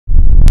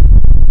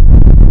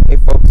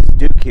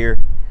here.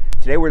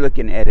 Today we're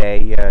looking at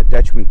a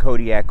Dutchman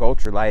Kodiak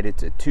Ultralight.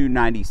 It's a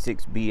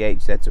 296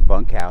 BH. That's a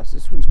bunkhouse.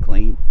 This one's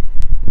clean.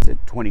 It's a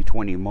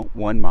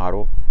 2021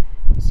 model.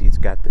 You see it's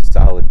got the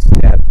solid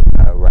step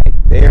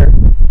right there.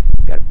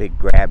 It's got a big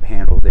grab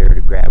handle there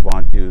to grab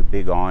onto,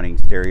 big awning,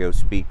 stereo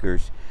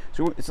speakers.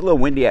 So it's a little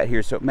windy out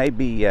here, so it may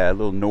be a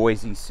little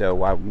noisy,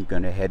 so I'm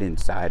going to head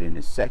inside in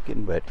a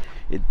second. But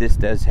this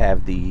does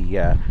have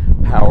the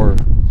power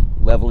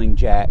leveling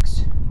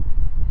jacks.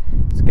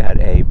 It's got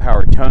a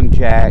power tongue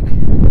jack,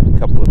 a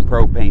couple of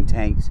propane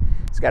tanks.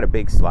 It's got a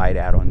big slide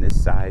out on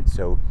this side,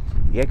 so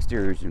the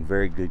exterior is in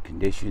very good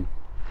condition.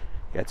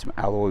 Got some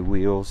alloy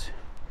wheels.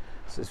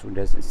 So this one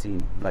doesn't seem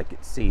like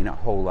it's seen a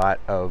whole lot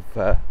of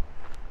the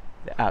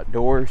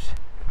outdoors.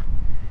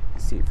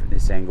 You see it from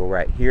this angle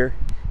right here.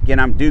 Again,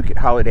 I'm Duke at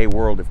Holiday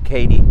World of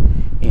Katy,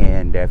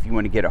 and if you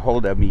want to get a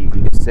hold of me, you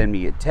can just send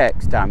me a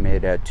text. I'm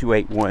at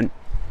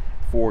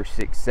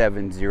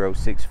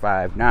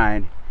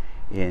 281-467-0659,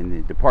 and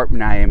the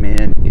department I am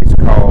in is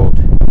called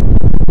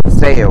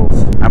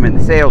sales. I'm in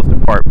the sales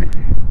department,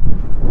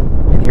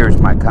 and here's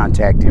my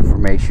contact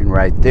information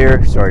right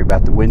there. Sorry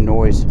about the wind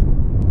noise.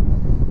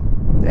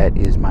 That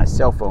is my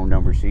cell phone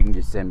number, so you can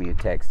just send me a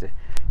text.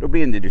 It'll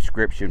be in the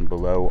description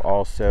below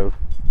also.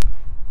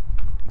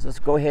 So let's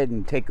go ahead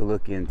and take a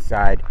look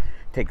inside.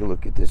 Take a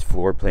look at this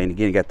floor plan.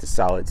 Again, you got the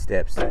solid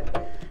steps,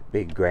 that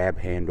big grab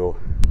handle.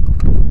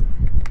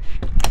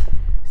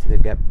 So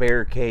they've got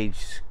bare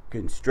cage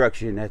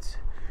construction. That's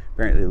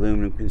apparently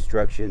aluminum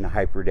construction. The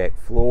hyperdeck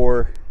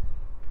floor.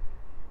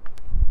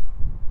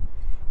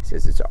 It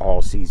says it's an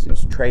all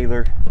seasons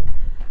trailer.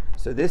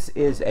 So this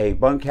is a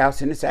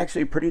bunkhouse, and it's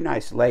actually a pretty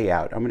nice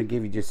layout. I'm going to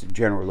give you just a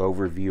general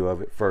overview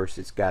of it first.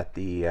 It's got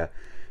the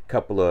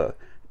couple of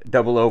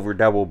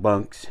double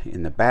bunks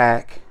in the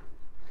back.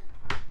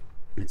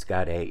 It's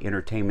got a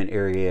entertainment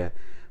area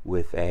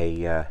with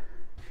a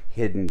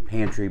hidden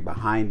pantry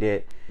behind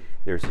it.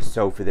 There's a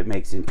sofa that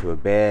makes into a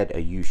bed,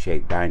 a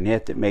U-shaped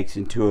dinette that makes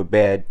into a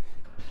bed,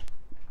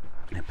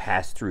 a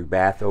pass-through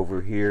bath over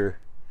here,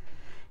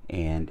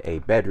 and a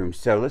bedroom.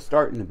 So let's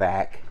start in the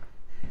back.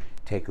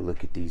 Take a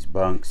look at these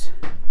bunks.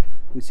 You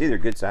can see they're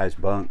good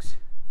sized bunks.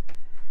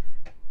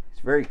 It's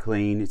very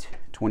clean. It's a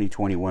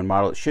 2021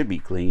 model. It should be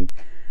clean.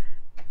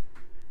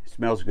 It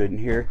smells good in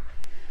here.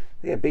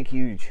 They got a big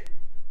huge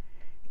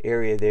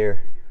area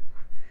there,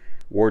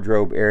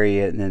 wardrobe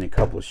area, and then a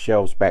couple of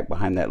shelves back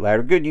behind that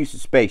ladder. Good use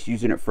of space,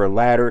 using it for a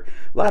ladder.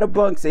 A lot of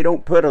bunks they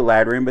don't put a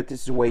ladder in, but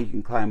this is a way you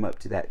can climb up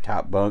to that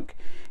top bunk.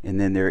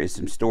 And then there is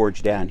some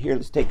storage down here.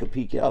 Let's take a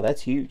peek. Oh,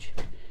 that's huge.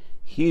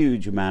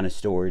 Huge amount of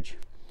storage.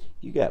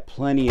 You got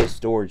plenty of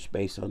storage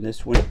space on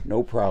this one,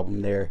 no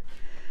problem there.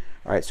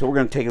 All right, so we're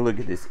going to take a look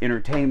at this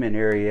entertainment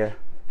area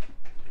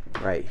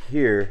right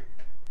here,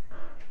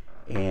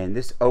 and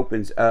this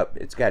opens up.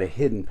 It's got a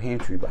hidden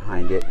pantry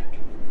behind it.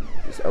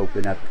 Just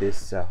open up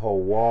this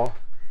whole wall.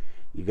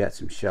 You got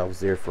some shelves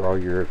there for all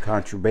your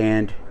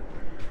contraband,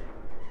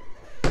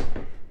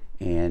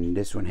 and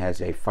this one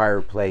has a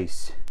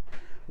fireplace,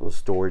 little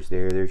storage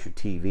there. There's your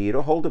TV.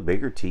 It'll hold a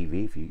bigger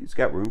TV if you. It's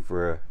got room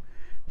for a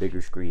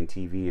bigger screen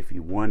TV if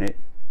you want it.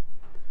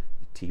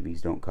 The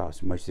TVs don't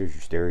cost much. There's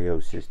your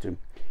stereo system,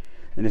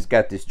 and it's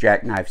got this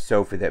jackknife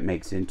sofa that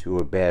makes into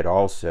a bed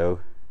also.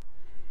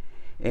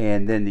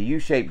 And then the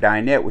U-shaped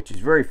dinette, which is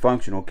very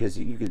functional because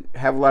you can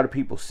have a lot of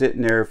people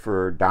sitting there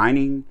for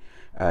dining.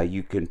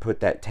 You can put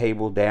that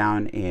table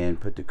down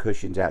and put the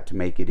cushions out to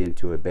make it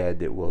into a bed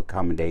that will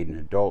accommodate an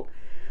adult.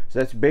 So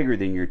that's bigger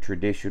than your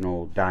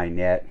traditional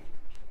dinette.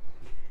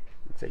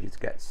 Looks like it's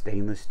got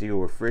stainless steel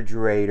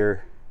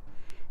refrigerator,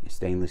 a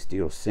stainless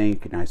steel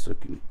sink, a nice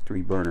looking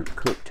 3-burner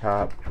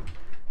cooktop.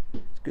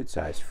 It's a good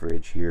sized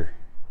fridge here.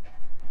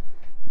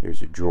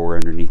 There's a drawer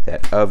underneath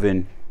that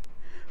oven.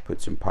 Put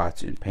some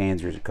pots and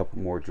pans. There's a couple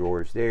more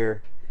drawers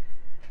there.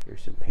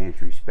 There's some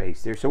pantry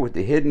space there. So with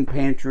the hidden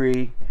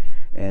pantry,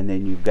 and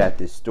then you've got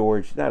this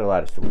storage, not a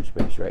lot of storage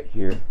space right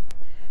here.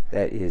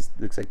 That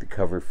looks like the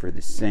cover for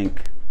the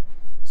sink.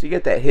 So you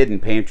get that hidden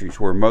pantry is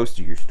where most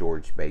of your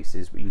storage space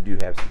is, but you do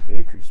have some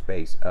pantry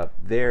space up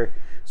there.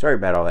 Sorry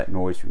about all that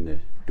noise from the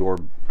door.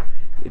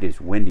 It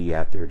is windy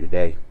out there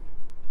today.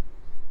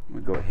 I'm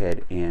gonna go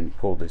ahead and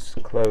pull this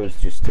closed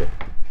just to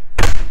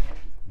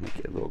make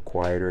it a little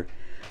quieter.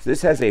 So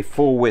this has a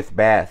full width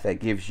bath that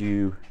gives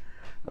you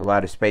a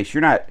lot of space.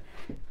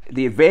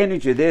 The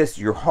advantage of this,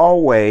 your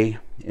hallway,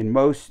 in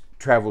most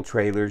travel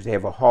trailers, they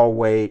have a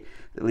hallway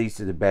that leads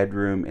to the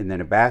bedroom and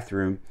then a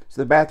bathroom.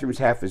 So the bathroom's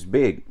half as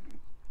big.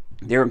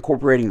 They're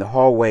incorporating the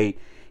hallway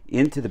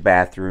into the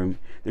bathroom.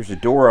 There's a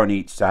door on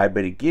each side,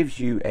 but it gives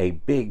you a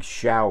big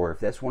shower. If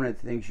that's one of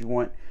the things you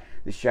want,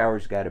 the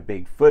shower's got a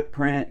big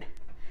footprint.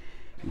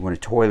 You want a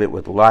toilet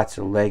with lots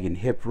of leg and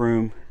hip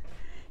room.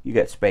 You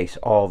got space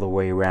all the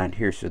way around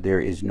here, so there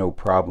is no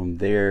problem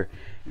there.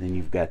 And then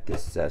you've got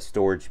this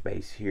storage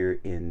space here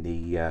in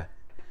the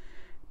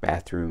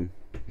bathroom.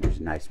 There's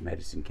a nice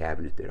medicine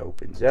cabinet that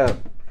opens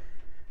up.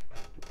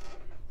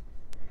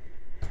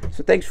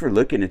 So thanks for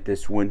looking at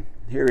this one.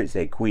 Here is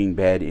a queen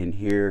bed in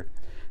here.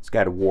 It's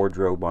got a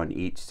wardrobe on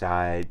each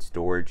side,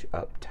 storage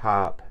up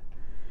top,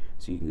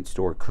 so you can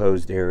store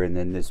clothes there, and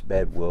then this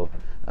bed will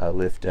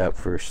lift up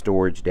for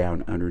storage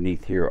down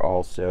underneath here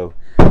also.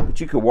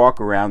 But you can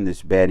walk around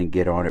this bed and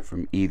get on it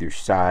from either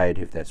side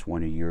if that's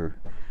one of your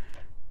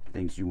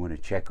things you want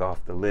to check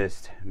off the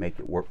list, make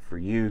it work for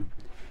you.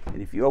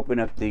 And if you open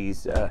up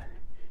these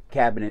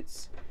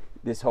cabinets,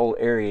 this whole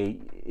area,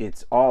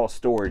 it's all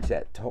storage.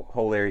 That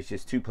whole area is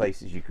just two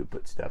places you could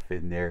put stuff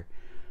in there.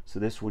 So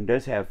this one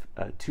does have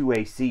two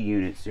AC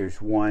units.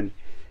 There's one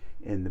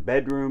in the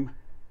bedroom,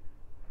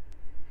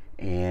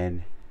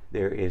 and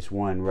there is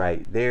one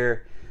right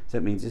there. So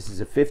that means this is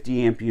a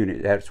 50 amp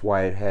unit. That's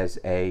why it has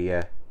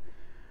a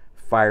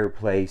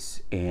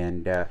fireplace.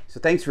 And so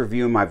thanks for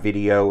viewing my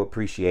video.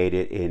 Appreciate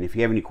it. And if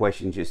you have any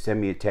questions, just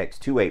send me a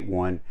text,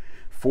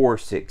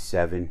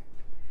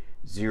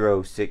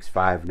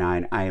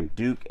 281-467-0659. I am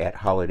Duke at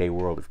Holiday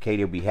World of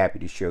Katie. I'll be happy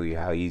to show you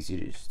how easy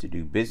it is to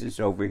do business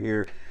over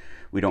here.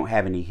 We don't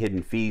have any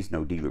hidden fees,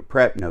 no dealer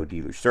prep, no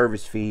dealer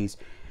service fees.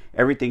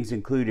 Everything's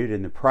included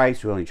in the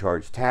price. We only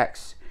charge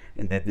tax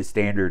and then the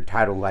standard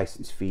title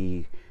license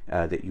fee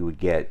that you would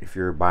get if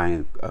you're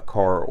buying a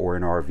car or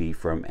an RV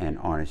from an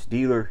honest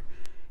dealer.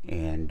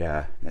 And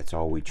that's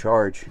all we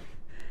charge.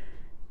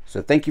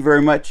 So thank you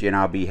very much, and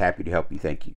I'll be happy to help you. Thank you.